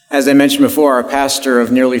As I mentioned before, our pastor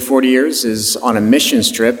of nearly 40 years is on a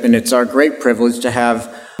missions trip, and it's our great privilege to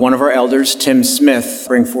have one of our elders, Tim Smith,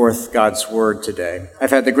 bring forth God's word today. I've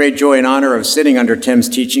had the great joy and honor of sitting under Tim's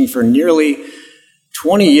teaching for nearly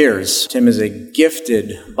 20 years. Tim is a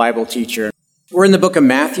gifted Bible teacher. We're in the book of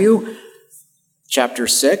Matthew, chapter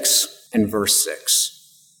 6 and verse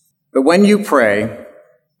 6. But when you pray,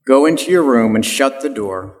 go into your room and shut the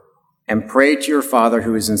door and pray to your Father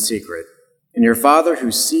who is in secret. And your Father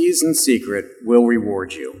who sees in secret will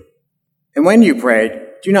reward you. And when you pray,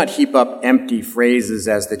 do not heap up empty phrases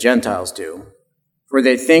as the Gentiles do, for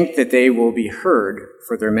they think that they will be heard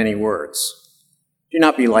for their many words. Do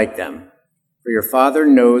not be like them, for your Father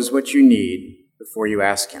knows what you need before you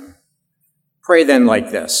ask him. Pray then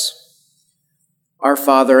like this: Our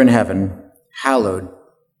Father in heaven, hallowed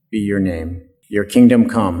be your name. Your kingdom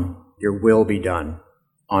come, your will be done,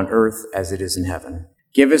 on earth as it is in heaven.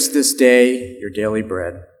 Give us this day your daily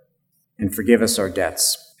bread, and forgive us our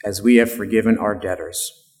debts, as we have forgiven our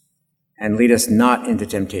debtors. And lead us not into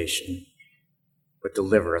temptation, but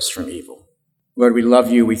deliver us from evil. Lord, we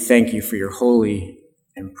love you. We thank you for your holy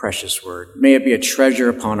and precious word. May it be a treasure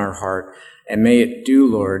upon our heart, and may it do,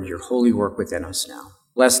 Lord, your holy work within us now.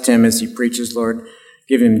 Bless Tim as he preaches, Lord.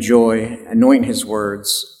 Give him joy, anoint his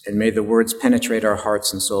words, and may the words penetrate our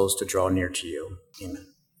hearts and souls to draw near to you. Amen.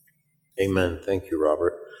 Amen. Thank you,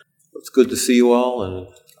 Robert. It's good to see you all, and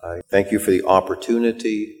I thank you for the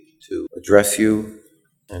opportunity to address you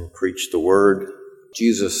and preach the word.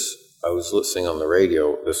 Jesus, I was listening on the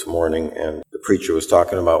radio this morning, and the preacher was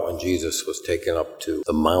talking about when Jesus was taken up to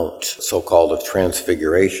the Mount, so-called of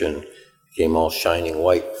Transfiguration, became all shining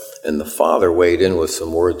white, and the Father weighed in with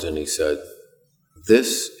some words, and he said,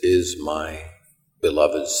 "This is my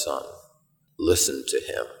beloved Son. Listen to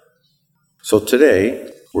him." So today,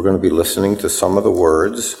 we're going to be listening to some of the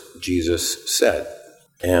words Jesus said,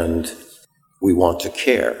 and we want to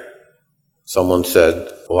care. Someone said,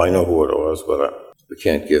 well, I know who it was, but we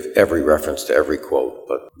can't give every reference to every quote,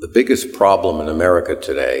 but the biggest problem in America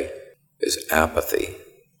today is apathy.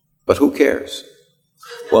 But who cares?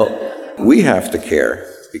 Well, we have to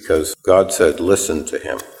care because God said, listen to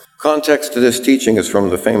him. Context to this teaching is from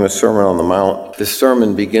the famous Sermon on the Mount. This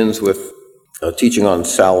sermon begins with a teaching on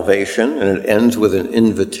salvation, and it ends with an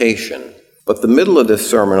invitation. But the middle of this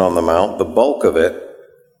Sermon on the Mount, the bulk of it,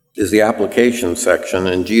 is the application section,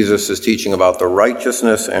 and Jesus is teaching about the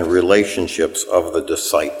righteousness and relationships of the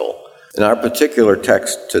disciple. In our particular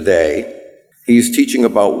text today, he's teaching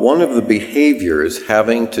about one of the behaviors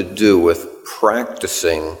having to do with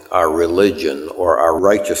practicing our religion or our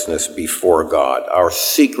righteousness before God, our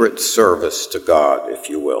secret service to God,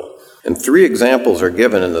 if you will. And 3 examples are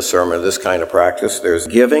given in the sermon of this kind of practice. There's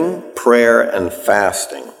giving, prayer, and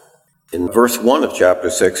fasting. In verse 1 of chapter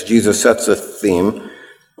 6, Jesus sets a theme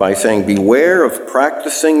by saying, beware of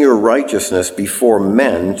practicing your righteousness before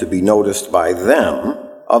men to be noticed by them,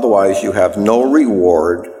 otherwise you have no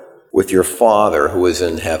reward with your Father who is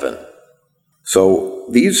in heaven. So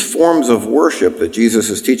these forms of worship that Jesus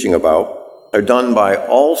is teaching about are done by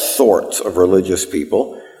all sorts of religious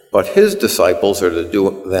people, but his disciples are to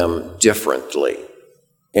do them differently.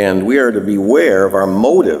 And we are to beware of our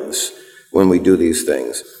motives when we do these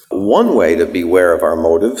things. One way to beware of our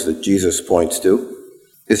motives that Jesus points to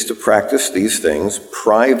is to practice these things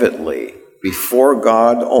privately, before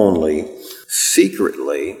God only,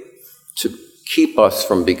 secretly, to keep us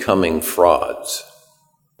from becoming frauds.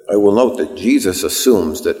 I will note that Jesus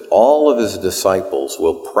assumes that all of his disciples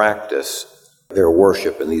will practice their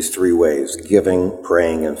worship in these 3 ways: giving,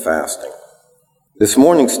 praying, and fasting. This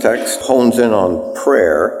morning's text hones in on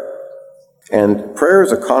prayer, and prayer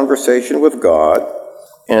is a conversation with God,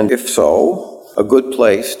 and if so, a good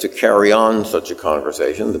place to carry on such a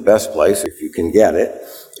conversation, the best place, if you can get it,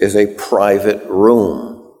 is a private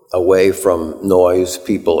room, away from noise,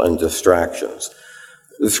 people, and distractions.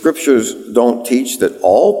 The scriptures don't teach that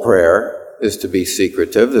all prayer is to be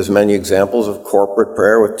secretive. There's many examples of corporate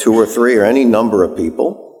prayer with 2 or 3 or any number of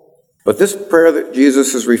people. But this prayer that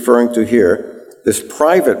Jesus is referring to here, this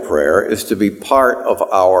private prayer, is to be part of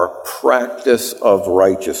our practice of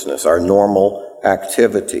righteousness, our normal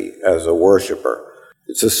activity as a worshiper.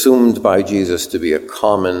 It's assumed by Jesus to be a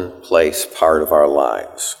commonplace part of our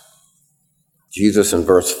lives. Jesus in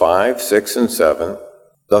verse 5, 6, and 7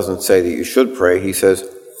 doesn't say that you should pray. He says,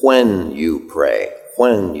 when you pray,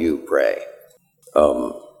 when you pray.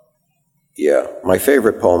 My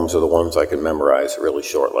favorite poems are the ones I can memorize really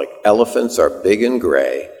short, like elephants are big and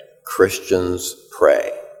gray, Christians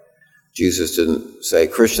pray. Jesus didn't say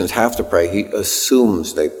Christians have to pray. He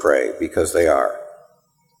assumes they pray because they are.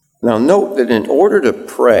 Now note that in order to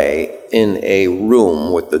pray in a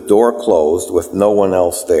room with the door closed with no one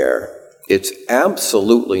else there, it's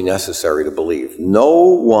absolutely necessary to believe. No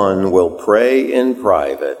one will pray in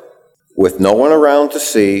private with no one around to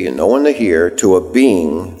see and no one to hear to a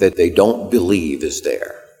being that they don't believe is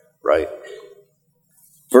there, right?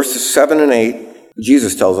 Verses 7 and 8,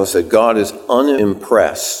 Jesus tells us that God is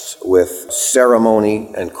unimpressed with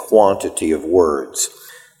ceremony and quantity of words.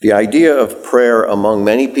 The idea of prayer among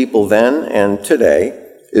many people then and today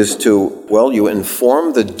is to, well, you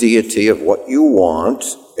inform the deity of what you want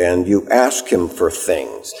and you ask him for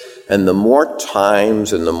things. And the more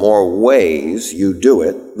times and the more ways you do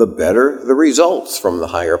it, the better the results from the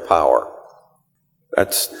higher power.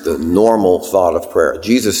 That's the normal thought of prayer.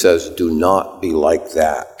 Jesus says, do not be like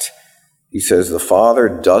that. He says the Father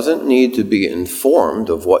doesn't need to be informed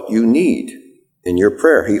of what you need in your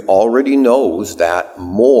prayer. He already knows that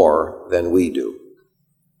more than we do.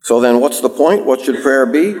 So then what's the point? What should prayer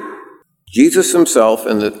be? Jesus himself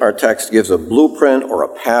in our text gives a blueprint or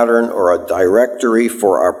a pattern or a directory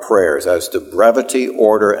for our prayers as to brevity,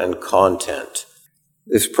 order, and content.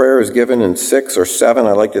 This prayer is given in 6 or 7.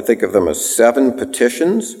 I like to think of them as 7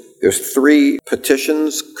 petitions. There's 3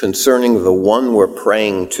 petitions concerning the one we're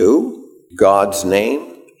praying to, God's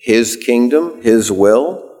name, his kingdom, his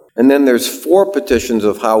will. And then there's 4 petitions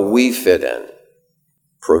of how we fit in: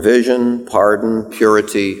 provision, pardon,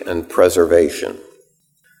 purity, and preservation.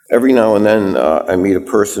 Every now and then I meet a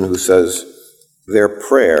person who says their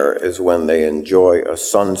prayer is when they enjoy a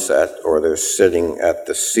sunset or they're sitting at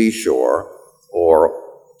the seashore or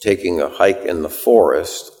taking a hike in the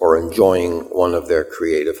forest or enjoying one of their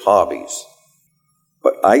creative hobbies.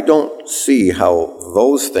 But I don't see how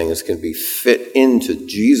those things can be fit into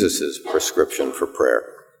Jesus' prescription for prayer.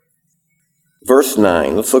 Verse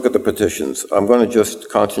 9, let's look at the petitions. I'm going to just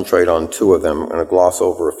concentrate on 2 of them. I'm going to gloss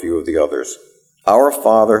over a few of the others. Our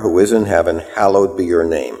Father who is in heaven, hallowed be your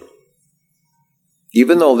name.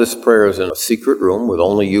 Even though this prayer is in a secret room with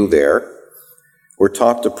only you there, we're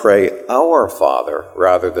taught to pray our Father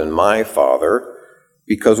rather than my Father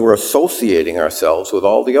because we're associating ourselves with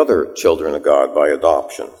all the other children of God by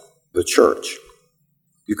adoption, the church.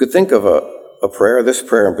 You could think of a prayer, this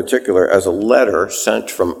prayer in particular, as a letter sent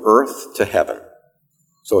from earth to heaven.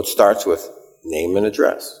 So it starts with name and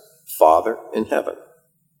address, Father in heaven.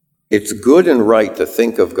 It's good and right to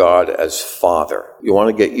think of God as Father. You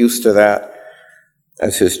want to get used to that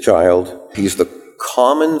as his child. He's the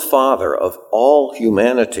common Father of all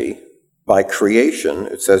humanity by creation.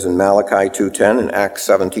 It says in Malachi 2:10 and Acts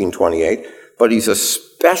 17:28. But he's in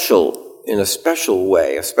a special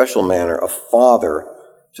way, a special manner, a Father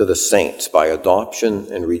to the saints by adoption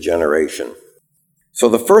and regeneration. So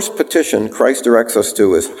the first petition Christ directs us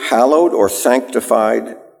to is, hallowed or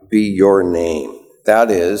sanctified be your name.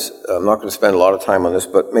 That is, I'm not going to spend a lot of time on this,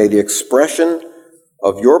 but may the expression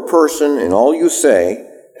of your person in all you say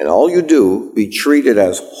and all you do be treated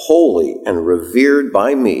as holy and revered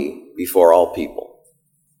by me before all people.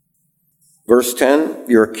 Verse 10,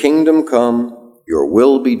 your kingdom come, your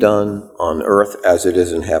will be done on earth as it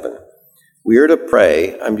is in heaven. We are to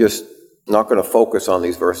pray. I'm just not going to focus on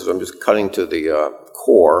these verses. I'm just cutting to the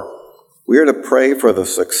core. We are to pray for the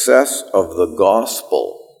success of the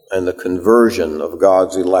gospel and the conversion of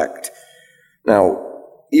God's elect. Now,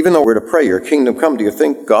 even though we're to pray, your kingdom come, do you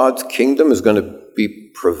think God's kingdom is going to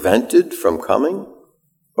be prevented from coming?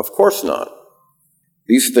 Of course not.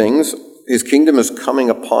 These things, his kingdom is coming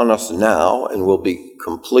upon us now and will be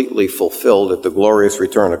completely fulfilled at the glorious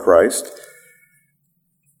return of Christ.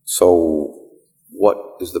 So,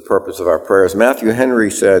 what is the purpose of our prayers? Matthew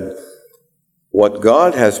Henry said, what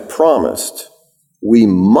God has promised, we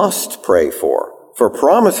must pray for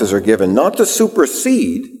promises are given not to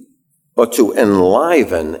supersede, but to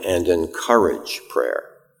enliven and encourage prayer.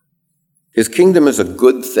 His kingdom is a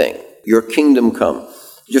good thing. Your kingdom come.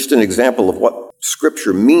 Just an example of what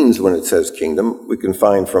Scripture means when it says kingdom, we can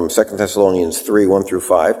find from 2 Thessalonians 3, 1 through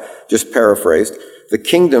 5, just paraphrased. The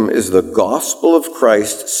kingdom is the gospel of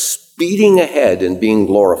Christ speeding ahead and being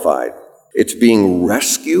glorified. It's being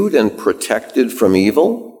rescued and protected from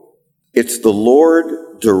evil. It's the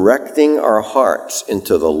Lord directing our hearts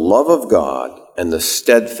into the love of God and the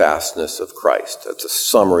steadfastness of Christ. That's a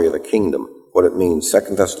summary of the kingdom, what it means,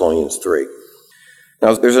 2 Thessalonians 3.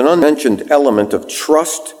 Now, there's an unmentioned element of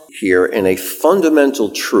trust here in a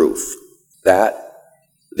fundamental truth that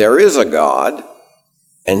there is a God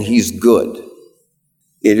and he's good.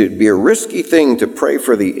 It would be a risky thing to pray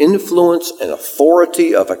for the influence and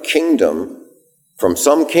authority of a kingdom from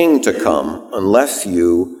some king to come unless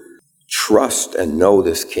you trust and know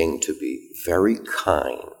this king to be very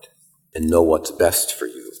kind and know what's best for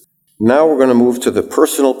you. Now we're going to move to the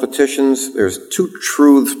personal petitions. There's two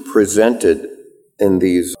truths presented in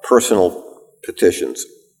these personal petitions.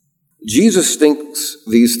 Jesus thinks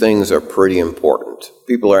these things are pretty important.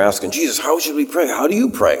 People are asking, Jesus, how should we pray? How do you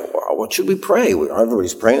pray? Well, what should we pray?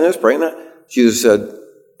 Everybody's praying this, praying that. Jesus said,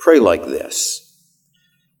 pray like this.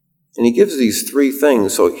 And he gives these three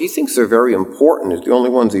things, so he thinks they're very important. It's the only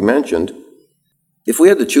ones he mentioned. If we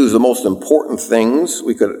had to choose the most important things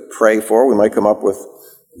we could pray for, we might come up with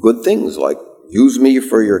good things like, use me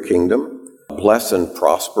for your kingdom, bless and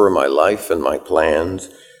prosper my life and my plans,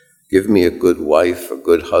 give me a good wife, a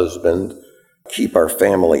good husband, keep our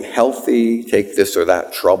family healthy, take this or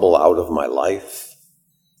that trouble out of my life.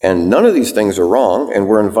 And none of these things are wrong, and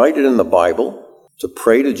we're invited in the Bible to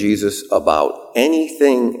pray to Jesus about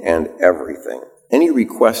anything and everything, any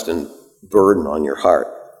request and burden on your heart.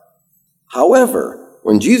 However,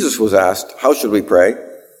 when Jesus was asked, how should we pray?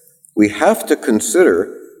 We have to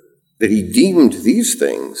consider that he deemed these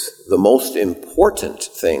things the most important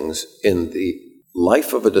things in the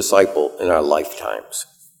life of a disciple in our lifetimes.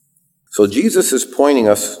 So Jesus is pointing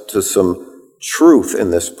us to some truth in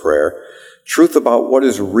this prayer, truth about what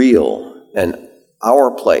is real and our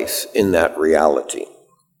place in that reality.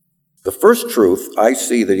 The first truth I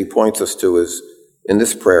see that he points us to is in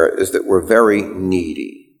this prayer is that we're very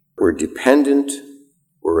needy. We're dependent,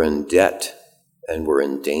 we're in debt, and we're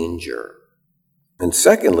in danger. And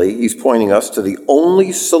secondly, he's pointing us to the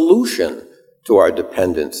only solution to our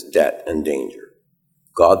dependence, debt, and danger: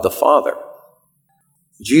 God the Father.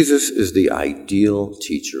 Jesus is the ideal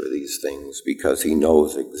teacher of these things because he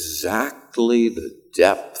knows exactly the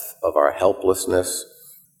depth of our helplessness.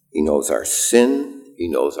 He knows our sin. He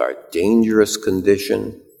knows our dangerous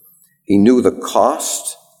condition. He knew the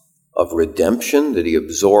cost of redemption that he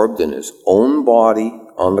absorbed in his own body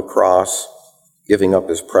on the cross, giving up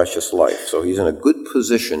his precious life. So he's in a good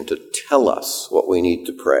position to tell us what we need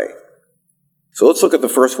to pray. So let's look at the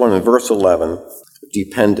first one in verse 11,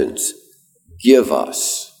 dependence. Give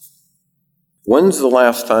us. When's the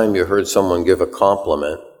last time you heard someone give a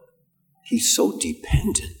compliment? He's so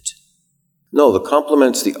dependent. No, the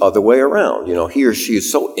compliment's the other way around. He or she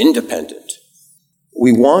is so independent.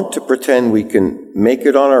 We want to pretend we can make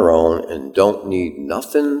it on our own and don't need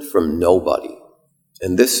nothing from nobody.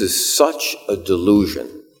 And this is such a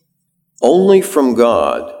delusion. Only from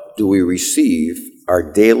God do we receive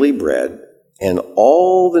our daily bread and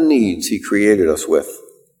all the needs he created us with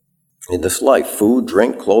in this life: food,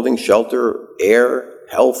 drink, clothing, shelter, air,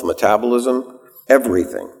 health, metabolism,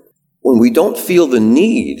 everything. When we don't feel the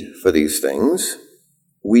need for these things,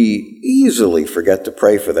 we easily forget to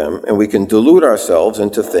pray for them, and we can delude ourselves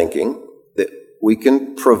into thinking that we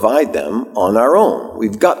can provide them on our own.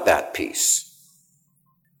 We've got that peace.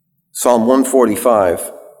 Psalm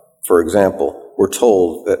 145, for example, we're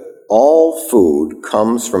told that all food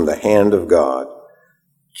comes from the hand of God,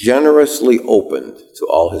 generously opened to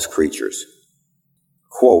all his creatures.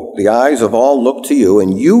 Quote, the eyes of all look to you,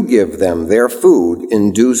 and you give them their food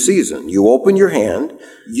in due season. You open your hand,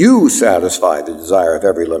 you satisfy the desire of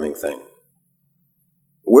every living thing.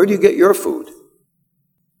 Where do you get your food?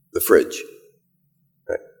 The fridge.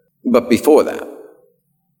 Right. But before that,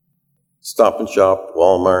 Stop and Shop,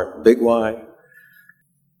 Walmart, Big Y.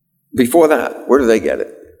 Before that, where do they get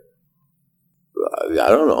it? I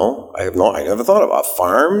don't know. I never thought about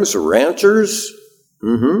farms, ranchers.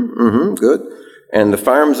 Good. And the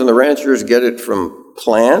farms and the ranchers get it from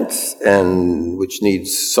plants, and which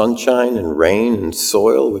needs sunshine and rain and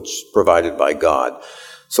soil, which is provided by God.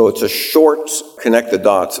 So it's a short connect the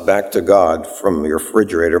dots back to God from your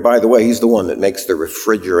refrigerator. By the way, he's the one that makes the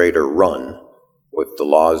refrigerator run with the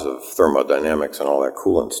laws of thermodynamics and all that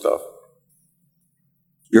coolant stuff.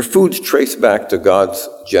 Your food's traced back to God's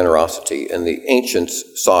generosity, and the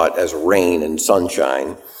ancients saw it as rain and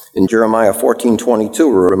sunshine. In Jeremiah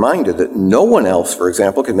 14:22, we're reminded that no one else, for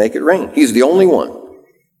example, can make it rain. He's the only one.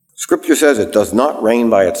 Scripture says it does not rain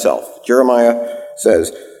by itself. Jeremiah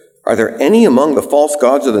says, are there any among the false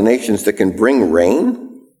gods of the nations that can bring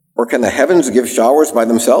rain? Or can the heavens give showers by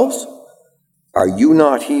themselves? Are you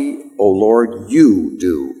not he, O Lord? You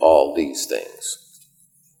do all these things.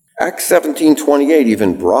 Acts 17:28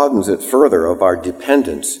 even broadens it further of our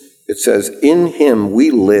dependence. It says, in him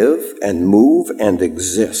we live and move and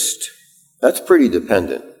exist. That's pretty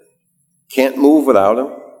dependent. Can't move without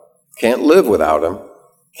him, can't live without him,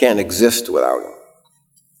 can't exist without him.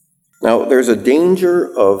 Now, there's a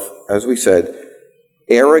danger of, as we said,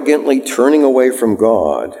 arrogantly turning away from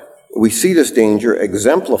God. We see this danger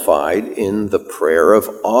exemplified in the prayer of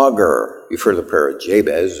Agur. You've heard the prayer of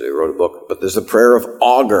Jabez, he wrote a book, but there's a prayer of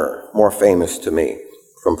Agur, more famous to me,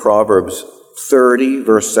 from Proverbs 30,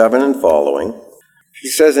 verse 7 and following. He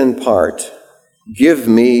says in part, "Give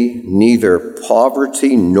me neither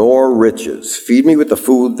poverty nor riches. Feed me with the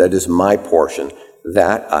food that is my portion,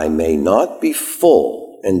 that I may not be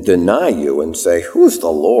full and deny you and say, 'Who's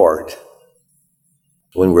the Lord?'"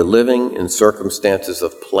 When we're living in circumstances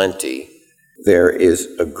of plenty, there is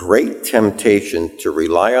a great temptation to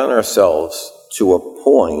rely on ourselves to a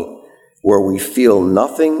point where we feel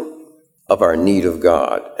nothing of our need of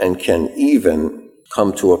God and can even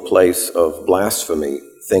come to a place of blasphemy,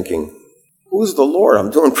 thinking, "Who's the Lord?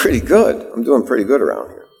 I'm doing pretty good. I'm doing pretty good around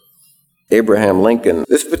here." Abraham Lincoln,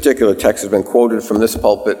 this particular text has been quoted from this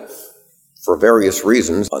pulpit for various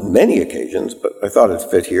reasons on many occasions, but I thought it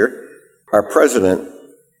fit here. Our president,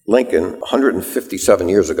 Lincoln, 157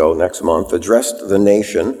 years ago next month, addressed the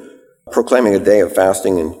nation, proclaiming a day of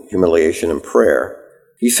fasting and humiliation and prayer.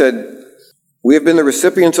 He said, "We have been the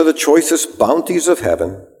recipients of the choicest bounties of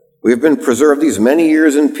heaven. We have been preserved these many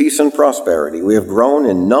years in peace and prosperity. We have grown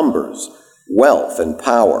in numbers, wealth, and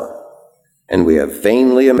power. And we have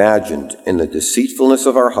vainly imagined in the deceitfulness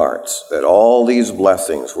of our hearts that all these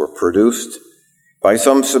blessings were produced by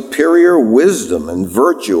some superior wisdom and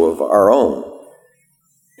virtue of our own.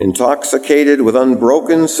 Intoxicated with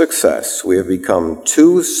unbroken success, we have become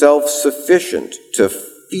too self-sufficient to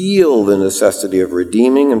feel the necessity of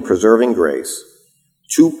redeeming and preserving grace,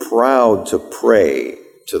 too proud to pray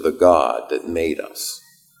to the God that made us."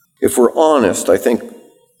 If we're honest, I think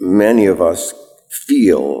many of us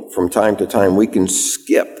feel from time to time we can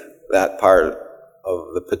skip that part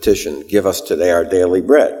of the petition, "Give us today our daily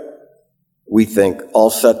bread." We think, all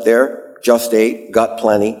set there, just ate, got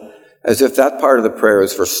plenty, as if that part of the prayer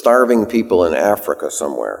is for starving people in Africa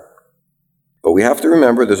somewhere. But we have to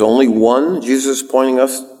remember there's only one, Jesus is pointing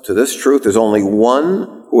us to this truth, there's only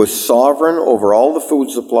one who is sovereign over all the food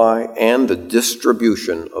supply and the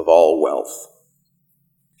distribution of all wealth.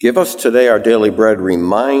 "Give us today our daily bread"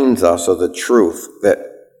 reminds us of the truth that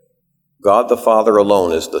God the Father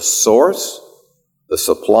alone is the source, the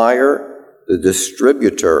supplier, the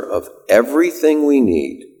distributor of everything we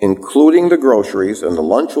need, including the groceries and the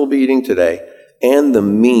lunch we'll be eating today, and the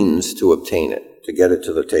means to obtain it, to get it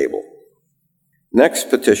to the table. Next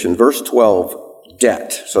petition, verse 12,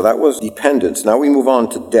 debt. So that was dependence. Now we move on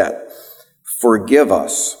to debt. Forgive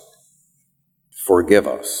us. Forgive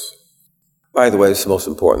us. By the way, it's the most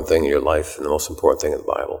important thing in your life and the most important thing in the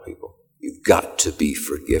Bible, people. You've got to be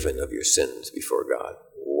forgiven of your sins before God.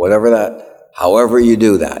 Whatever that, however you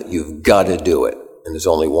do that, you've got to do it. And there's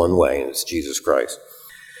only one way, and it's Jesus Christ.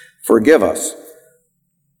 Forgive us.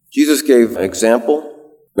 Jesus gave an example.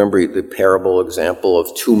 Remember the parable example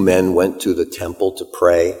of two men went to the temple to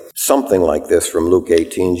pray? Something like this from Luke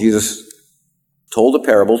 18. Jesus told a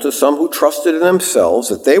parable to some who trusted in themselves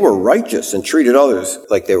that they were righteous and treated others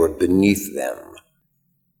like they were beneath them.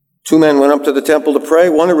 Two men went up to the temple to pray,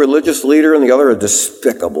 one a religious leader and the other a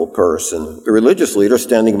despicable person. The religious leader,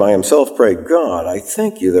 standing by himself, prayed, "God, I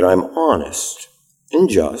thank you that I'm honest and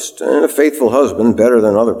just and a faithful husband, better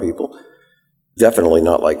than other people. Definitely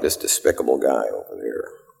not like this despicable guy over there.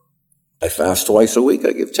 I fast twice a week.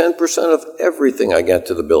 I give 10% of everything I get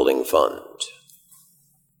to the building fund."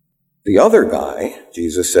 The other guy,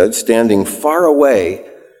 Jesus said, standing far away,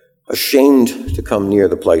 ashamed to come near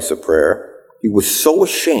the place of prayer, he was so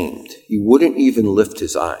ashamed, he wouldn't even lift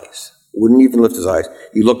his eyes.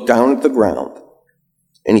 He looked down at the ground,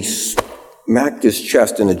 and he smacked his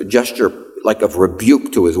chest in a gesture like of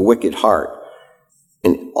rebuke to his wicked heart.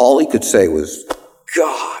 And all he could say was,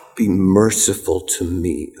 "God, be merciful to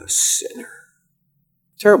me, a sinner."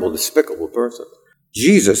 Terrible, despicable person.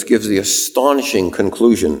 Jesus gives the astonishing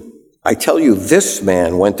conclusion, "I tell you, this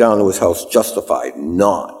man went down to his house justified,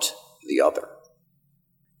 not the other.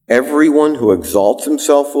 Everyone who exalts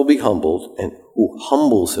himself will be humbled, and who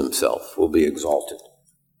humbles himself will be exalted."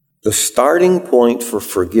 The starting point for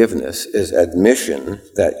forgiveness is admission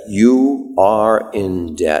that you are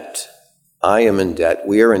in debt. I am in debt.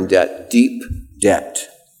 We are in debt, deep debt.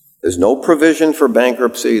 There's no provision for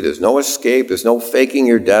bankruptcy. There's no escape. There's no faking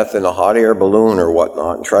your death in a hot air balloon or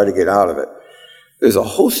whatnot and try to get out of it. There's a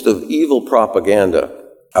host of evil propaganda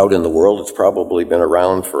out in the world. It's probably been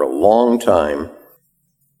around for a long time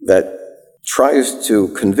that tries to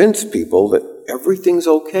convince people that everything's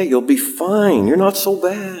okay. You'll be fine. You're not so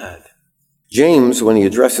bad. James, when he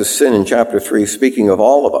addresses sin in chapter 3, speaking of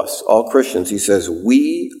all of us, all Christians, he says,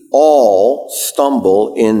 "We all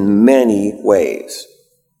stumble in many ways."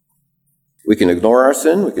 We can ignore our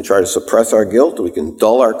sin. We can try to suppress our guilt. We can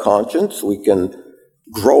dull our conscience. We can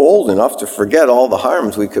grow old enough to forget all the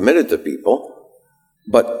harms we committed to people.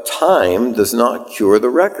 But time does not cure the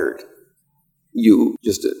record. You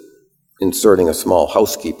just inserting a small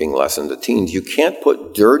housekeeping lesson to teens. You can't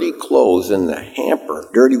put dirty clothes in the hamper,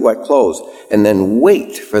 dirty wet clothes, and then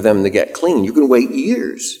wait for them to get clean. You can wait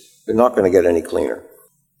years. They're not going to get any cleaner.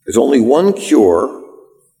 There's only one cure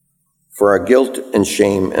for our guilt and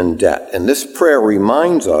shame and debt. And this prayer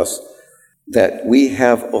reminds us that we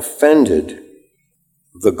have offended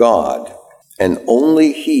the God, and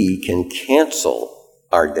only He can cancel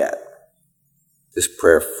our debt. This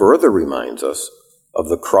prayer further reminds us of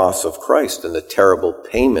the cross of Christ and the terrible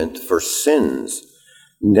payment for sins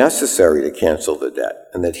necessary to cancel the debt,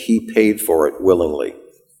 and that He paid for it willingly.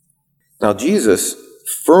 Now, Jesus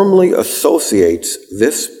firmly associates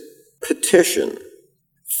this petition,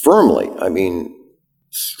 strongly,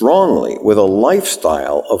 with a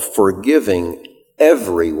lifestyle of forgiving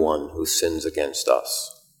everyone who sins against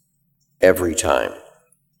us, every time.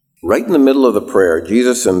 Right in the middle of the prayer,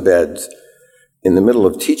 Jesus embeds, in the middle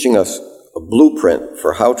of teaching us a blueprint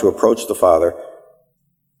for how to approach the Father,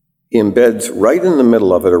 He embeds right in the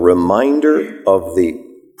middle of it a reminder of the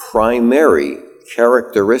primary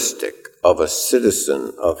characteristic of a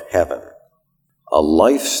citizen of heaven, a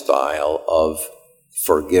lifestyle of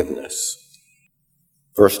forgiveness.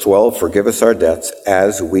 Verse 12, forgive us our debts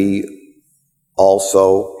as we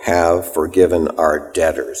also have forgiven our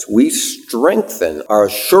debtors. We strengthen our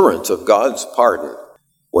assurance of God's pardon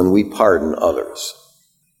when we pardon others.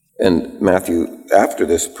 And Matthew, after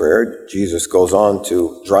this prayer, Jesus goes on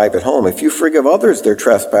to drive it home. If you forgive others their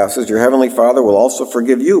trespasses, your heavenly Father will also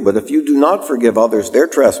forgive you. But if you do not forgive others their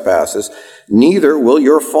trespasses, neither will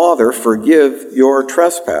your Father forgive your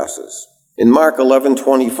trespasses. In Mark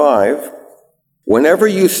 11:25, whenever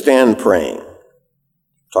you stand praying,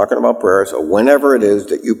 talking about prayer, so whenever it is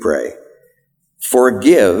that you pray,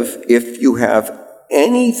 forgive if you have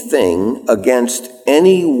anything against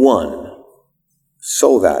anyone,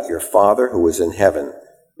 so that your Father who is in heaven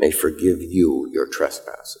may forgive you your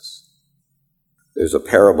trespasses. There's a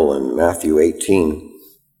parable in Matthew 18.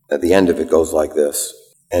 At the end of it goes like this.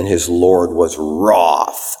 And his Lord was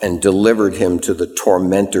wroth and delivered him to the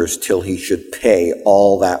tormentors till he should pay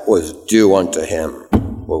all that was due unto him.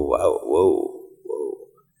 Whoa.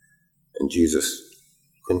 And Jesus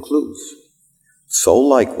concludes, so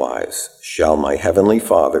likewise shall my heavenly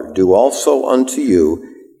Father do also unto you,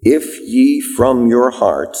 if ye from your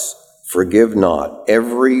hearts forgive not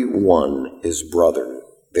every one his brother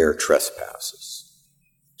their trespasses.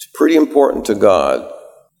 It's pretty important to God.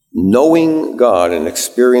 Knowing God and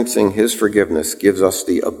experiencing His forgiveness gives us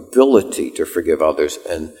the ability to forgive others,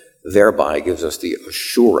 and thereby gives us the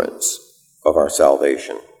assurance of our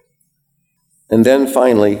salvation. And then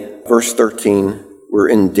finally, verse 13, we're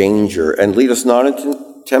in danger. And lead us not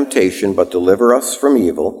into temptation, but deliver us from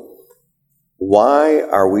evil. Why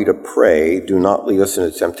are we to pray, do not lead us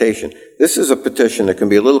into temptation? This is a petition that can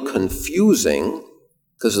be a little confusing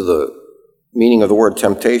because of the meaning of the word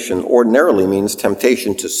temptation. Ordinarily means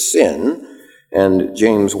temptation to sin. And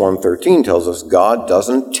James 1:13 tells us God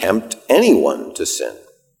doesn't tempt anyone to sin,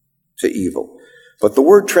 to evil. But the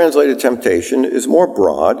word translated temptation is more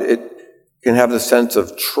broad. It can have the sense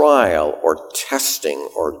of trial or testing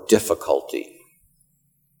or difficulty.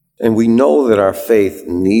 And we know that our faith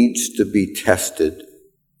needs to be tested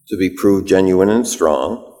to be proved genuine and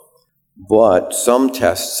strong. But some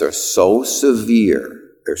tests are so severe,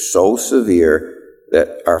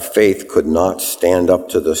 that our faith could not stand up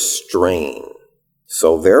to the strain.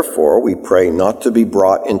 So therefore, we pray not to be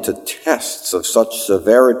brought into tests of such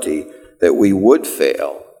severity that we would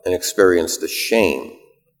fail and experience the shame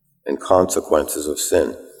and consequences of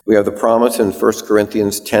sin. We have the promise in 1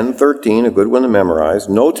 Corinthians 10:13, a good one to memorize.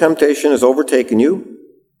 No temptation has overtaken you,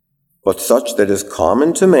 but such that is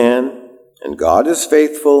common to man, and God is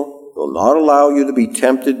faithful, will not allow you to be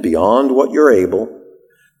tempted beyond what you're able,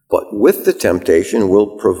 but with the temptation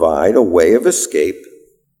will provide a way of escape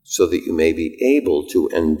so that you may be able to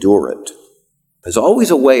endure it. There's always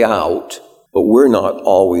a way out, but we're not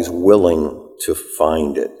always willing to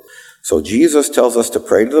find it. So Jesus tells us to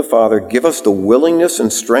pray to the Father, give us the willingness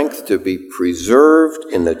and strength to be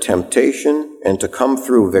preserved in the temptation and to come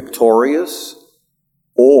through victorious,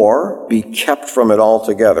 or be kept from it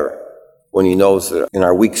altogether when He knows that in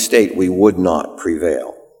our weak state we would not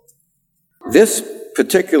prevail. This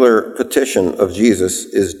particular petition of Jesus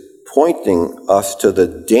is pointing us to the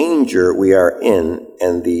danger we are in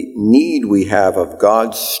and the need we have of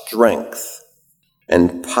God's strength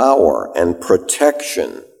and power and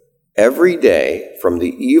protection every day from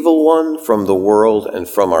the evil one, from the world, and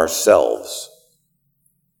from ourselves.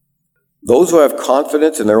 Those who have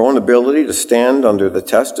confidence in their own ability to stand under the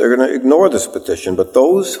test are going to ignore this petition, but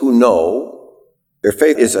those who know their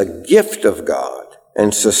faith is a gift of God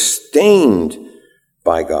and sustained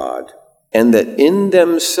by God, and that in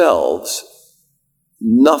themselves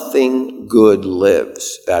nothing good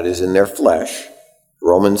lives, that is, in their flesh,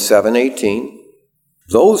 Romans 7:18,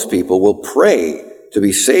 those people will pray to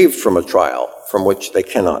be saved from a trial from which they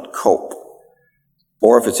cannot cope,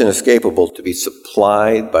 or if it's inescapable, to be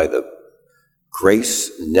supplied by the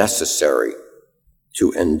grace necessary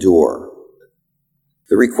to endure.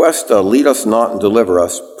 The request, lead us not and deliver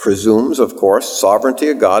us, presumes, of course, sovereignty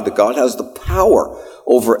of God, that God has the power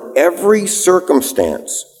over every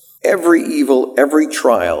circumstance, every evil, every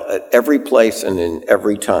trial, at every place and in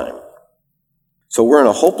every time. So we're in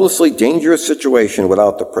a hopelessly dangerous situation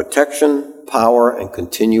without the protection, power, and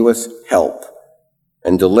continuous help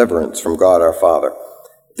and deliverance from God our Father.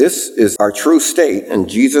 This is our true state, and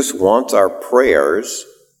Jesus wants our prayers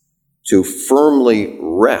to firmly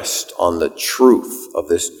rest on the truth of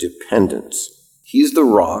this dependence. He's the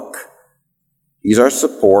rock. He's our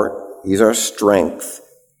support. He's our strength.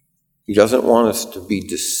 He doesn't want us to be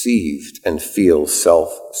deceived and feel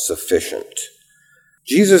self-sufficient.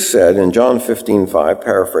 Jesus said in John 15:5,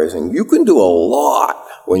 paraphrasing, "You can do a lot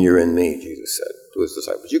when you're in me," Jesus said to his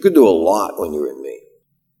disciples. "You can do a lot when you're in me.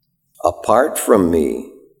 Apart from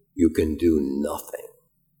me, you can do nothing."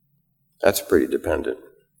 That's pretty dependent.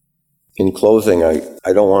 In closing,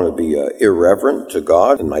 I don't want to be irreverent to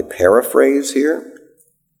God in my paraphrase here.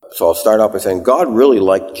 So I'll start off by saying God really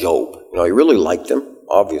liked Job. He really liked him.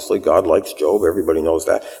 Obviously, God likes Job. Everybody knows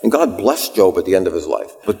that. And God blessed Job at the end of his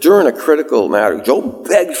life. But during a critical matter, Job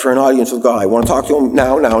begged for an audience with God. "I want to talk to him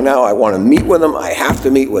now. I want to meet with him. I have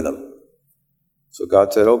to meet with him." So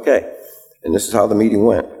God said, "Okay." And this is how the meeting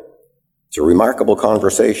went. It's a remarkable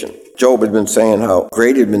conversation. Job had been saying how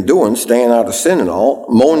great he'd been doing, staying out of sin and all,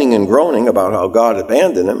 moaning and groaning about how God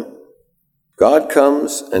abandoned him. God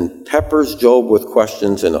comes and peppers Job with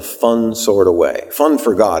questions in a fun sort of way. Fun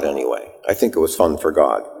for God, anyway. I think it was fun for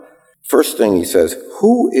God. First thing he says,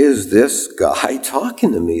 "Who is this guy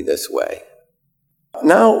talking to me this way?"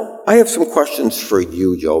 Now, I have some questions for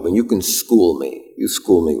you, Job, and you can school me. You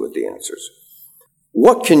school me with the answers.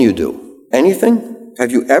 What can you do? Anything?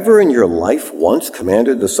 Have you ever in your life once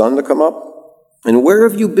commanded the sun to come up? And where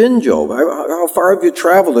have you been, Job? How far have you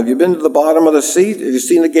traveled? Have you been to the bottom of the sea? Have you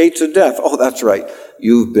seen the gates of death? Oh, that's right.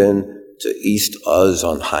 You've been to East Uz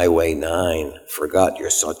on Highway 9. Forgot you're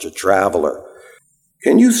such a traveler.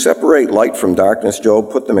 Can you separate light from darkness, Job?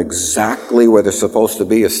 Put them exactly where they're supposed to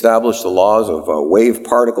be? Establish the laws of wave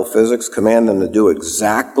particle physics? Command them to do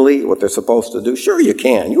exactly what they're supposed to do? Sure you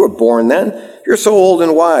can. You were born then. You're so old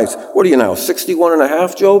and wise. What are you now, 61 and a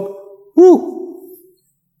half, Job? Woo!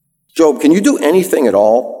 Job, can you do anything at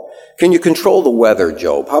all? Can you control the weather,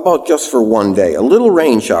 Job? How about just for one day? A little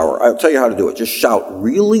rain shower. I'll tell you how to do it. Just shout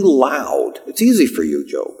really loud. It's easy for you,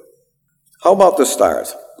 Job. How about the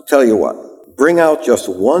stars? I'll tell you what. Bring out just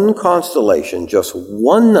one constellation, just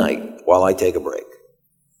one night while I take a break.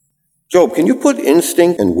 Job, can you put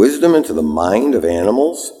instinct and wisdom into the mind of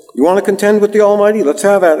animals? You want to contend with the Almighty? Let's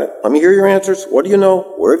have at it. Let me hear your answers. What do you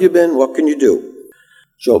know? Where have you been? What can you do?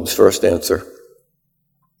 Job's first answer.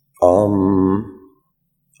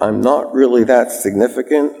 I'm not really that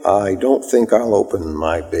significant. I don't think I'll open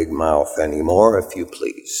my big mouth anymore, if you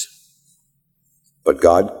please. But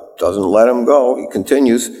God doesn't let him go. He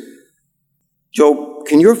continues, Job,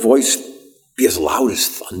 can your voice be as loud as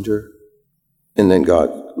thunder? And then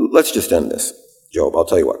God, let's just end this. Job, I'll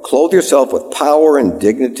tell you what, clothe yourself with power and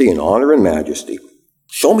dignity and honor and majesty.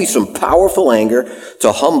 Show me some powerful anger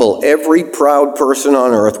to humble every proud person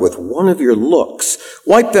on earth with one of your looks.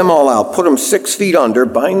 Wipe them all out, put them 6 feet under,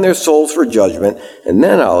 bind their souls for judgment, and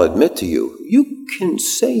then I'll admit to you, you can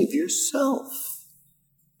save yourself.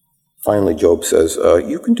 Finally, Job says,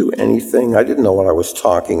 you can do anything. I didn't know what I was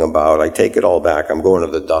talking about. I take it all back. I'm going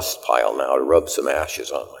to the dust pile now to rub some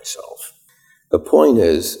ashes on myself. The point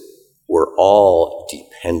is, we're all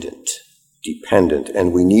dependent,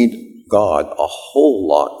 and we need God a whole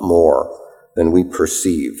lot more than we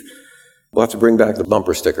perceive. We'll have to bring back the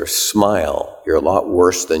bumper sticker, smile, you're a lot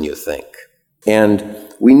worse than you think. And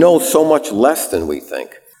we know so much less than we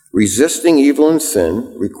think. Resisting evil and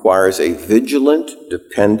sin requires a vigilant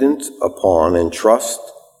dependence upon and trust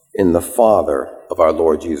in the Father of our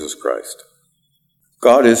Lord Jesus Christ.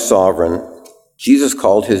 God is sovereign. Jesus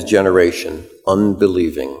called his generation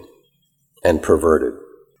unbelieving and perverted.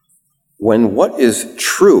 When what is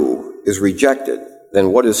true is rejected,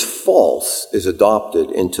 then what is false is adopted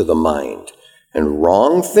into the mind. And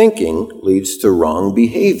wrong thinking leads to wrong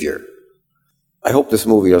behavior. I hope this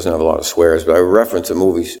movie doesn't have a lot of swears, but I reference a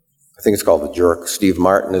movie, I think it's called The Jerk. Steve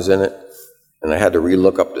Martin is in it. And I had to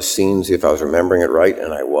relook up the scene, see if I was remembering it right,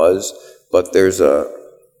 and I was. but there's a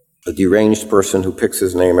deranged person who picks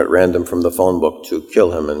his name at random from the phone book to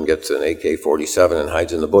kill him and gets an AK-47 and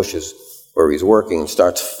hides in the bushes where he's working and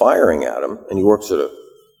starts firing at him. And he works at a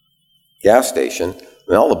gas station,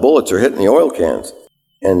 and all the bullets are hitting the oil cans.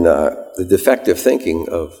 And the defective thinking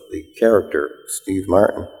of the character, Steve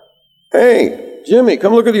Martin, "Hey, Jimmy,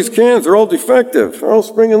 come look at these cans. They're all defective. They're all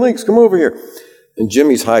springing leaks. Come over here." And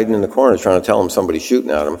Jimmy's hiding in the corner trying to tell him somebody's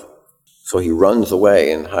shooting at him. So he runs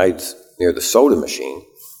away and hides near the soda machine,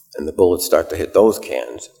 and the bullets start to hit those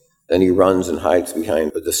cans. Then he runs and hides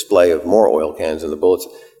behind a display of more oil cans and the bullets.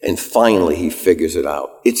 And finally he figures it out.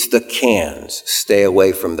 It's the cans. Stay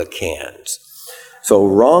away from the cans. So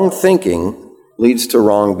wrong thinking leads to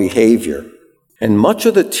wrong behavior. And much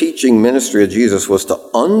of the teaching ministry of Jesus was to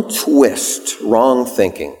untwist wrong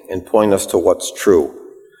thinking and point us to what's true.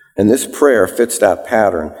 And this prayer fits that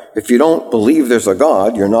pattern. If you don't believe there's a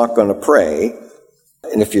God, you're not going to pray.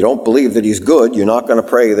 And if you don't believe that he's good, you're not going to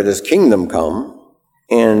pray that his kingdom come.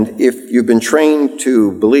 And if you've been trained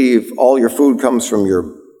to believe all your food comes from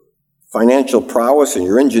your financial prowess and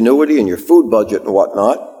your ingenuity and your food budget and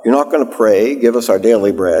whatnot, you're not going to pray, "Give us our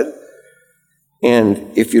daily bread."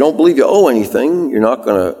 And if you don't believe you owe anything, you're not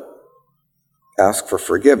going to ask for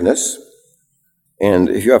forgiveness. And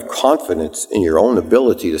if you have confidence in your own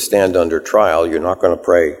ability to stand under trial, you're not going to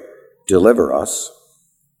pray, "Deliver us."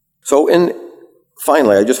 So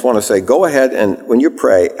finally, I just want to say, go ahead and when you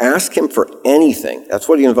pray, ask him for anything. That's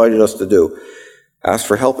what he invited us to do. Ask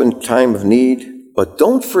for help in time of need, but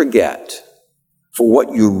don't forget for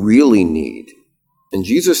what you really need. And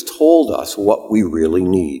Jesus told us what we really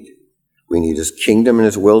need. We need his kingdom and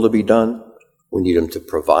his will to be done. We need him to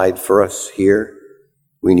provide for us here.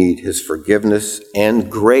 We need his forgiveness and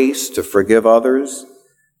grace to forgive others.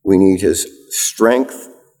 We need his strength,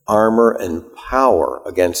 armor, and power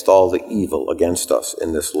against all the evil against us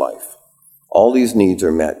in this life. All these needs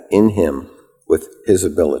are met in him with his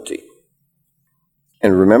ability.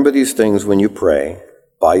 And remember these things when you pray,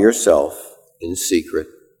 by yourself, in secret.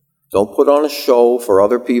 Don't put on a show for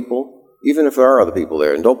other people, even if there are other people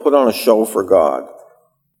there, and don't put on a show for God.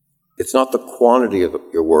 It's not the quantity of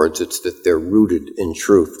your words, it's that they're rooted in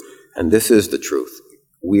truth. And this is the truth.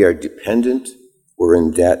 We are dependent, we're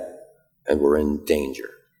in debt, and we're in danger.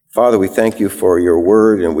 Father, we thank you for your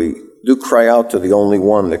word, and we do cry out to the only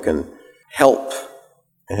one that can help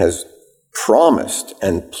and has promised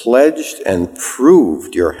and pledged and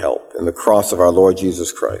proved your help in the cross of our Lord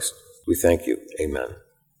Jesus Christ. We thank you. Amen.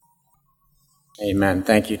 Amen.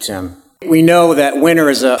 Thank you, Tim. We know that winter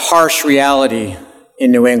is a harsh reality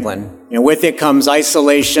in New England. With it comes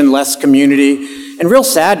isolation, less community, and real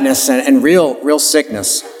sadness and real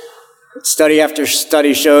sickness. Study after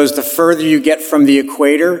study shows the further you get from the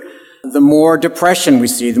equator, the more depression we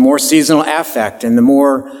see, the more seasonal affect, and the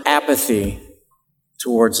more apathy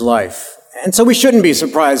towards life. And so we shouldn't be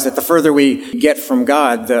surprised that the further we get from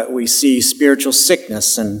God, that we see spiritual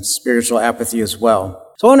sickness and spiritual apathy as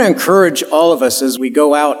well. So I want to encourage all of us as we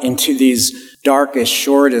go out into these darkest,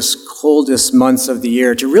 shortest, coldest months of the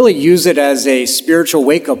year to really use it as a spiritual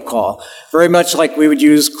wake-up call, very much like we would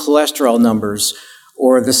use cholesterol numbers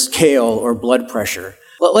or the scale or blood pressure.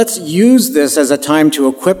 Let's use this as a time to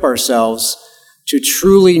equip ourselves to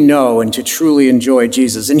truly know and to truly enjoy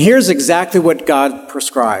Jesus. And here's exactly what God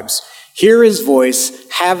prescribes. Hear his voice,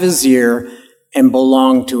 have his ear, and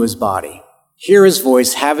belong to his body. Hear his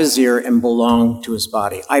voice, have his ear, and belong to his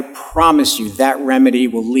body. I promise you that remedy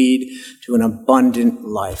will lead to an abundant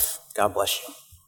life. God bless you.